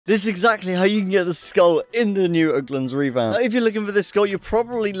This is exactly how you can get the skull in the new Oaklands revamp. If you're looking for this skull, you're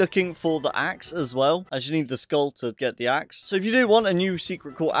probably looking for the axe as well, as you need the skull to get the axe. So if you do want a new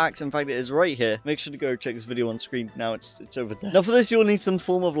secret core axe, in fact it is right here, make sure to go check this video on screen. Now it's over there. Now for this, you'll need some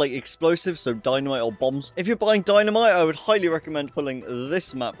form of like explosive, so dynamite or bombs. If you're buying dynamite, I would highly recommend pulling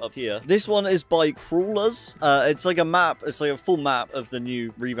this map up here. This one is by Crawlers. It's like a map. It's like a full map of the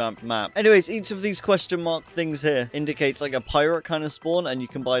new revamped map. Anyways, each of these question mark things here indicates like a pirate kind of spawn, and you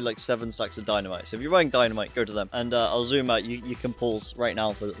can buy like 7 stacks of dynamite. So if you're buying dynamite, go to them. And I'll zoom out. You can pause right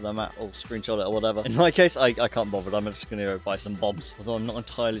now for the map or screenshot it or whatever. In my case, I can't bother. I'm just going to go buy some bombs. Although I'm not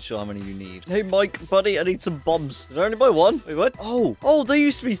entirely sure how many you need. Hey, Mike, buddy, I need some bombs. Did I only buy one? Wait, what? Oh, they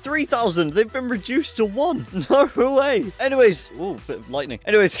used to be 3,000. They've been reduced to 1. No way. Anyways, oh, bit of lightning.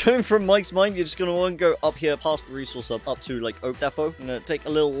 Anyways, coming from Mike's mine, you're just going to want to go up here past the resource hub up to like Oak Depot. You're going to take a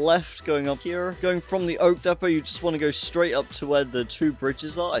little left going up here. Going from the Oak Depot, you just want to go straight up to where the 2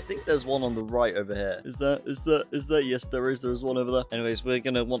 bridges are. I think there's one on the right over here. Is there? Yes, there is. There's one over there. Anyways, we're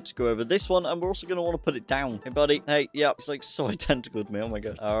going to want to go over this one, and we're also going to want to put it down. Hey, buddy. Hey, yeah, it's like so identical to me. Oh my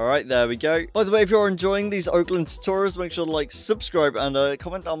god. All right, there we go. By the way, if you're enjoying these Oakland tutorials, make sure to like, subscribe, and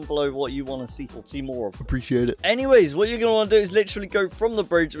comment down below what you want to see or see more of. Appreciate it. Anyways, what you're going to want to do is literally go from the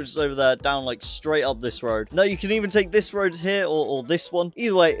bridge, which is over there, down like straight up this road. Now, you can even take this road here or this one.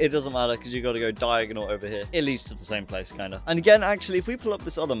 Either way, it doesn't matter because you got to go diagonal over here. It leads to the same place, kind of. And again, actually, if we pull up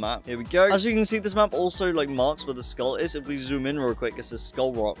this other map, here we go. As you can see, this map also like marks where the skull is. If we zoom in real quick, it's a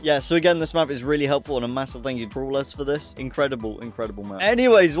skull rock. Yeah, so again, this map is really helpful, and a massive thank you to Crawlers for this. Incredible map.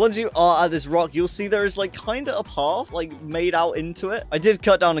 Anyways, once you are at this rock, you'll see there is like kind of a path like made out into it. I did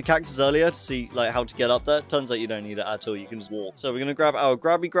cut down a cactus earlier to see like how to get up there. Turns out you don't need it at all. You can just walk. So we're going to grab our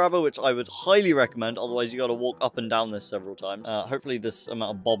grabby grabber, which I would highly recommend. Otherwise, you got to walk up and down this several times. Hopefully this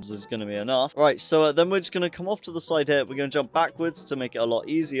amount of bobs is going to be enough. All right, so then we're just going to come off to the side here. We're going to jump backwards to make it a lot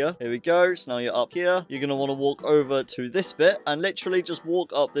easier. Here we go. So now you're up here. You're going to want to walk over to this bit and literally just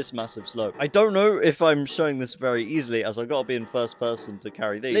walk up this massive slope. I don't know if I'm showing this very easily, as I got to be in first person to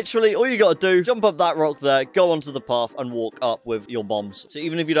carry these. Literally, all you got to do, jump up that rock there, go onto the path, and walk up with your bombs. So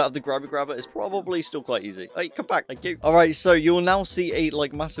even if you don't have the grabby grabber, it's probably still quite easy. Hey, come back. Thank you. All right, so you will now see a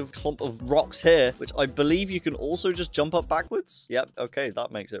like massive clump of rocks here, which I believe you can also just jump up backwards. Yep. Okay,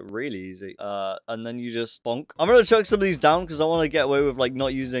 that makes it really easy. And then you just bonk. I'm going to chuck some of these down because I want to get away with like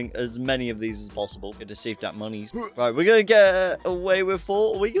not using as many of these as possible. Get to save that money. Right, we're going to get away with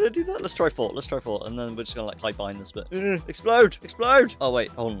 4. Are we going to do that? Let's try 4. Let's try 4. And then we're just going to like hide behind this bit. Explode. Explode. Oh, wait.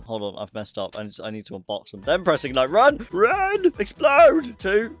 Hold on. I've messed up. I need to unbox them. Then pressing like run. Explode.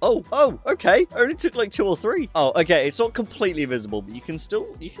 2. Oh, okay. I only took like 2 or 3. Oh, okay. It's not completely visible, but you can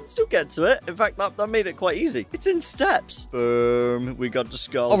still get to it. In fact, that made it quite easy. It's in steps. Boom. We got the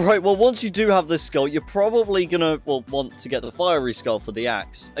skull. All right. Well, once you do have this skull, you're probably going to want to get the fiery skull for the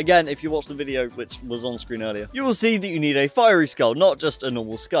axe. Again, if you watched the video, which was on screen earlier, you will see that you need a fiery skull, not just a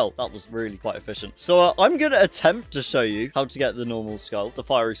normal skull. That was really quite efficient. So I'm going to attempt to show you how to get the normal skull, the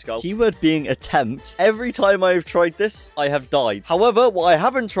fiery skull. Keyword being attempt. Every time I have tried this, I have died. However, what I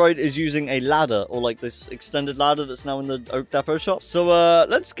haven't tried is using a ladder or like this extended ladder that's now in the Oak Depot shop. So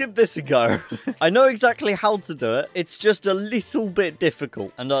let's give this a go. I know exactly how to do it. It's just a little bit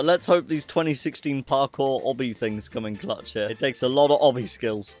difficult. And let's hope these 2016 parkour obby things come in clutch here. It takes a lot of obby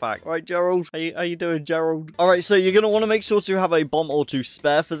skills. Fact. All right, Gerald. How you doing, Gerald? All right, so you're going to want to make sure to have a bomb or 2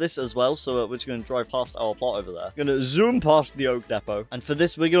 spare for this as well. So we're just going to drive past our plot over there. We're going to zoom past the Oak Depot. And for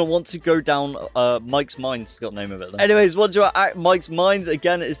this, we're going to want to go down Mike's Mines. Got the name of it then. Anyways, once you're at Mike's Mines,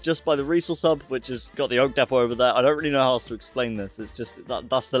 again, it's just by the resource hub, which has got the Oak Depot over there. I don't really know how else to explain this. It's just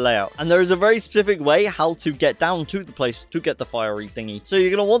that's the layout. And there is a very specific way how to get down to the place to get the fiery thingy. So you're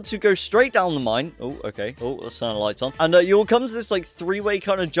going to want to go straight down the mine. Oh, okay. Oh, let's turn the lights on. And you'll come to this like 3-way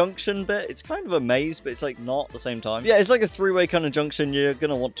kind of junction bit. It's kind of a maze, but it's like not at the same time. Yeah, it's like a 3-way kind of junction. You're going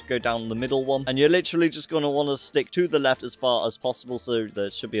to want to go down the middle one. And you're literally just going to want to stick to the left as far as possible. So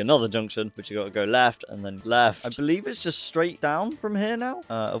there should be another junction, but you got to go left and then left. I believe it's just straight down from here now,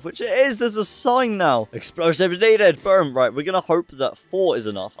 of which it is. There's a sign now. Explosives needed. Boom. Right, we're going to hope that 4 is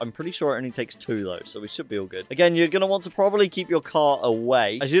enough. I'm pretty sure it only takes 2 though, so we should be all good. Again, you're going to want to probably keep your car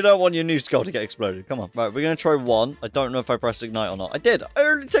away, as you don't want your new skull to get exploded. Come on. Right, we're going to try 1. I don't know if I pressed ignite or not. I did. It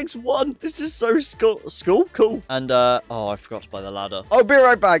only takes 1. This is so cool. And, oh, I forgot to buy the ladder. I'll be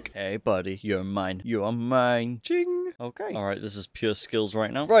right back. Hey, buddy. You're mine. You are mine. Ching. Okay. All right, this is pure skills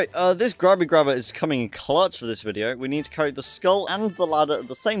right now. Right, this grabby grabber is coming in clutch for this video. We need to carry the skull and the ladder at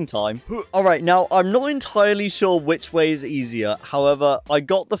the same time. All right, now, I'm not entirely sure which way is easier. However, I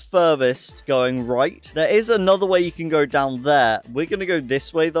got the furthest going right. There is another way you can go down there. We're going to go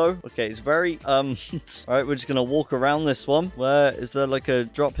this way, though. Okay, it's very, all right, we're just going to walk around this one. Where Is there like a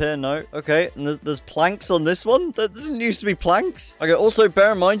drop here? No. Okay. And there's planks on this one? There didn't used to be planks. Okay, also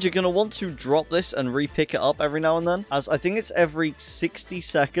bear in mind, you're going to want to drop this and re-pick it up every now and then. As I think it's every 60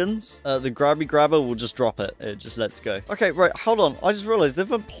 seconds, the grabby grabber will just drop it. It just lets go. Okay, right. Hold on. I just realized there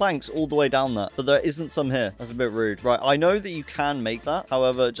have been planks all the way down there, but there isn't some here. That's a bit rude. Right. I know that you can make that.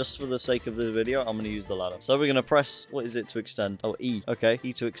 However, just for the sake of the video, I'm going to use the ladder. So we're going to press, what is it to extend? Oh, E. Okay.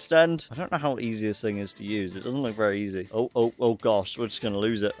 E to extend. I don't know how easy this thing is to use. It doesn't look very easy. Oh gosh. We're just going to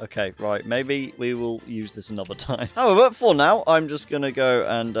lose it. Okay, right. Maybe we will use this another time. However, for now, I'm just going to go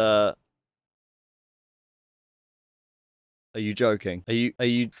and, Are you joking? Are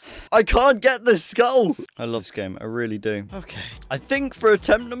you... I can't get this skull! I love this game. I really do. Okay. I think for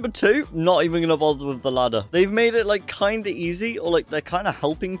attempt number 2, not even gonna bother with the ladder. They've made it, like, kind of easy, or, like, they're kind of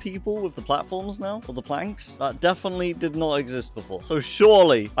helping people with the platforms now, or the planks. That definitely did not exist before. So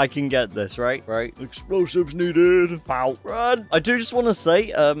surely I can get this, right? Right? Explosives needed. Pow. Run. I do just want to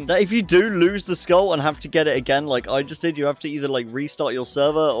say, that if you do lose the skull and have to get it again, like I just did, you have to either, like, restart your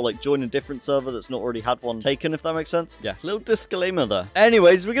server or, like, join a different server that's not already had one taken, if that makes sense. Yeah. Little disclaimer there.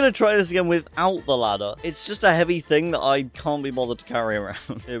 Anyways, we're gonna try this again without the ladder. It's just a heavy thing that I can't be bothered to carry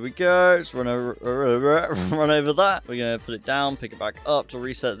around. Here we go. Let's run over that. We're gonna put it down, pick it back up to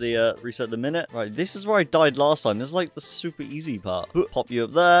reset the minute. Right, this is where I died last time. This is like the super easy part. Pop you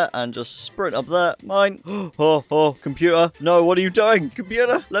up there and just sprint up there. Mine. Oh, computer. No, what are you doing?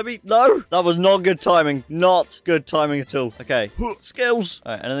 Computer, let me... No, that was not good timing. Not good timing at all. Okay. Skills.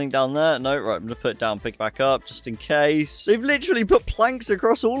 All right, anything down there? No, right, I'm gonna put it down, pick it back up just in case. They've literally put planks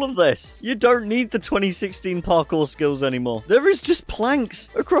across all of this. You don't need the 2016 parkour skills anymore. There is just planks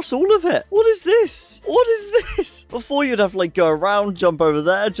across all of it. What is this? What is this? Before you'd have to like go around, jump over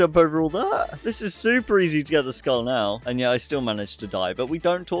there, jump over all that. This is super easy to get the skull now. And yeah, I still managed to die, but we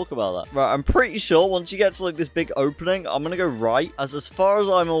don't talk about that. Right, I'm pretty sure once you get to like this big opening, I'm gonna go right. As far as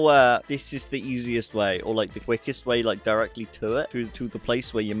I'm aware, this is the easiest way, or like the quickest way, like directly to it, to the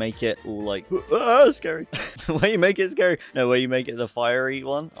place where you make it all like scary. Where you make it scary. No, where you make it the fiery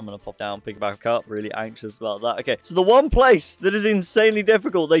one. I'm gonna pop down, pick it back up. Really anxious about that. Okay, so the one place that is insanely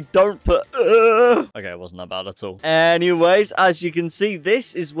difficult, they don't put okay, it wasn't that bad at all. Anyways, as you can see,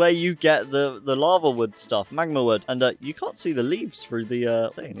 this is where you get the lava wood stuff, magma wood, and you can't see the leaves through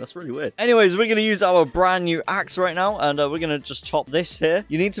the thing. That's really weird. Anyways, we're gonna use our brand new axe right now, and we're gonna just chop this here.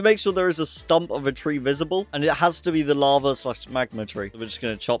 You need to make sure there is a stump of a tree visible, and it has to be the lava / magma tree. So we're just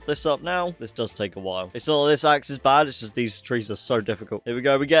gonna chop this up now. This does take a while. It's not that this axe is bad, it's just these trees are so difficult. Here we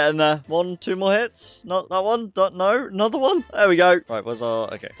go, we're getting there. 1, 2 more hits. Not that one. No, another one. There we go. Right, where's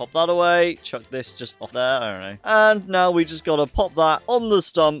our... Okay, pop that away. Chuck this just off there. I don't know. And now we just gotta pop that on the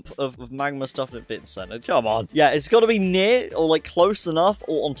stump of magma stuff a bit centered. Come on. Yeah, it's gotta be near or like close enough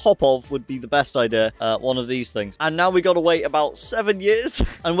or on top of would be the best idea. One of these things. And now we gotta wait about 7 years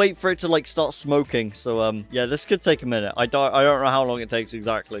and wait for it to like start smoking. So, yeah, this could take a minute. I don't know how long it takes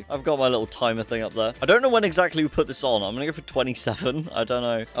exactly. I've got my little timer thing up there. I don't know when exactly we put this on. I'm gonna go for 27. I don't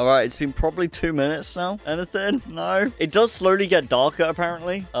know. All right, it's been probably 2 minutes now. Anything? No. It does slowly get darker,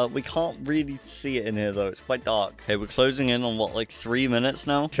 apparently. We can't really see it in here, though. It's quite dark. Okay, we're closing in on, what, like 3 minutes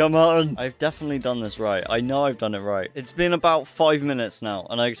now? Come on. I've definitely done this right. I know I've done it right. It's been about 5 minutes now,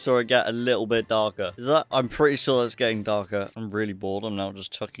 and I saw it get a little bit darker. Is that? I'm pretty sure that's getting darker. I'm really bored. I'm now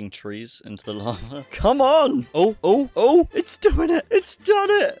just chucking trees into the lava. Come on. Oh. It's doing it. It's done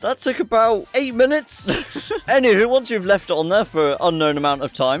it. That took about 8 minutes. Anywho, once you've left it on there for an unknown amount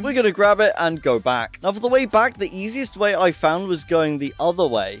of time, we're going to grab it and go back. Now, for the way back, the easiest way I found was going the other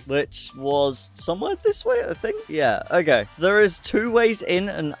way, which was somewhere this way, I think. Yeah, okay. So there is 2 ways in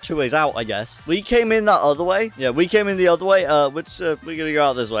and 2 ways out, I guess. We came in that other way. Yeah, we came in the other way, which we're going to go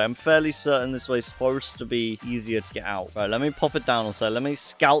out this way. I'm fairly certain this way is supposed to be easier to get out. Right, let me pop it down also. Let me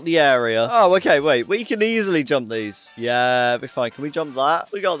scout the area. Oh, okay, wait. We can easily jump these. Yeah, be fine. Can we jump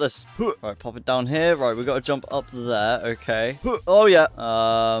that? We got this. Right, pop it down here. Right, we got to jump up there. Okay. Oh, yeah.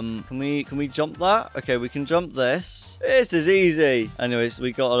 Can we jump that? Okay, we can jump this. This is easy. Anyways,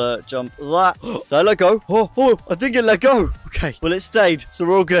 we gotta jump that. Did I let go? Oh, I think it let go. Okay. Well, it stayed, so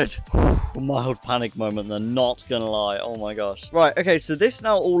we're all good. Mild panic moment, they're not gonna lie. Oh my gosh. Right, okay, so this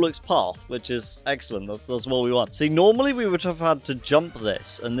now all looks path, which is excellent. That's what we want. See, normally we would have had to jump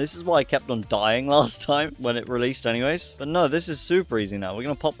this, and this is why I kept on dying last time when it released anyways. But no, this is super easy now. We're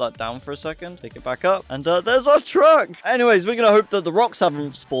gonna pop that down for a second, pick it back up, and there's our tree. truck. Anyways, we're going to hope that the rocks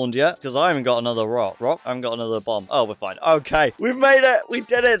haven't spawned yet, because I haven't got another rock. I haven't got another bomb. Oh, we're fine. Okay, we've made it. We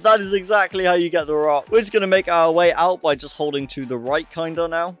did it. That is exactly how you get the rock. We're just going to make our way out by just holding to the right kind of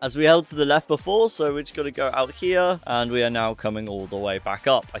now, as we held to the left before. So we're just going to go out here, and we are now coming all the way back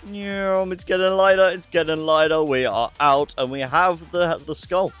up. It's getting lighter. It's getting lighter. We are out, and we have the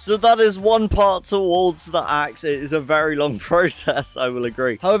skull. So that is one part towards the axe. It is a very long process, I will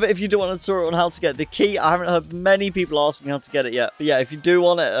agree. However, if you do want a tutorial on how to get the key, I haven't heard many people asking how to get it yet. But yeah, if you do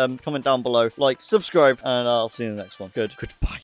want it, comment down below, like, subscribe, and I'll see you in the next one. Goodbye.